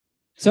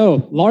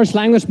So large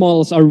language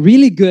models are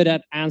really good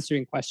at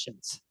answering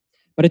questions,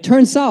 but it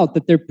turns out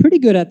that they're pretty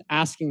good at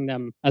asking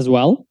them as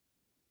well.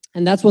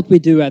 And that's what we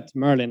do at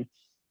Merlin.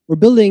 We're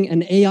building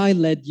an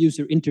AI-led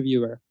user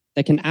interviewer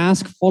that can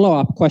ask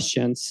follow-up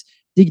questions,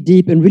 dig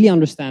deep, and really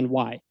understand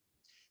why.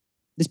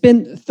 There's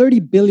been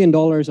 $30 billion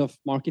of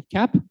market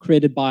cap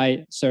created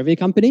by survey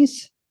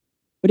companies.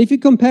 But if you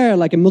compare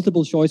like a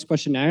multiple choice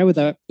questionnaire with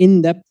an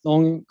in-depth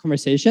long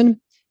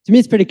conversation, to me,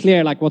 it's pretty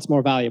clear like what's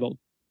more valuable.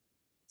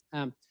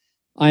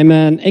 I'm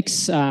an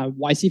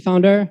ex-YC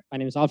founder. My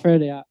name is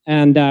Alfred, yeah.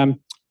 And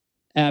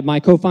my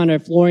co-founder,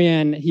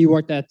 Florian, he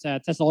worked at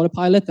Tesla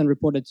Autopilot and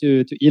reported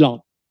to Elon.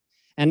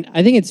 And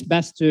I think it's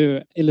best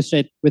to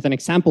illustrate with an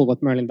example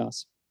what Merlin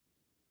does.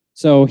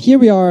 So here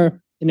we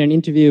are in an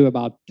interview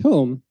about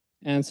Tome,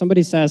 and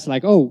somebody says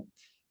like, oh,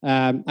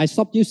 I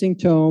stopped using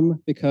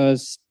Tome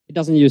because it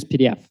doesn't use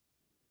PDF.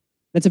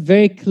 That's a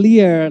very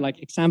clear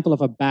like example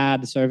of a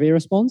bad survey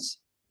response.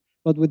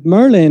 But with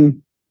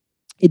Merlin,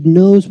 it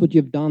knows what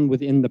you've done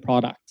within the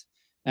product.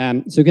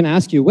 So it can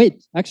ask you,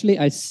 wait, actually,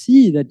 I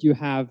see that you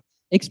have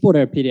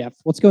exported a PDF.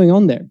 What's going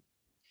on there?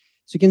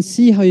 So you can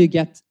see how you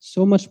get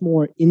so much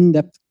more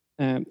in-depth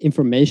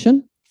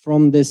information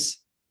from this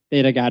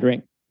data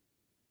gathering.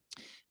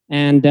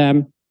 And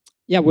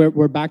yeah,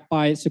 we're backed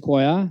by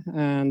Sequoia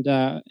and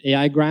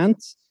AI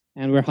grant,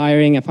 and we're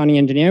hiring a founding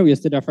engineer. We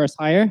just did our first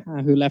hire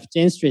who left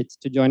Jane Street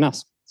to join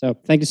us. So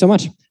thank you so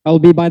much. I'll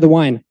be by the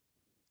wine.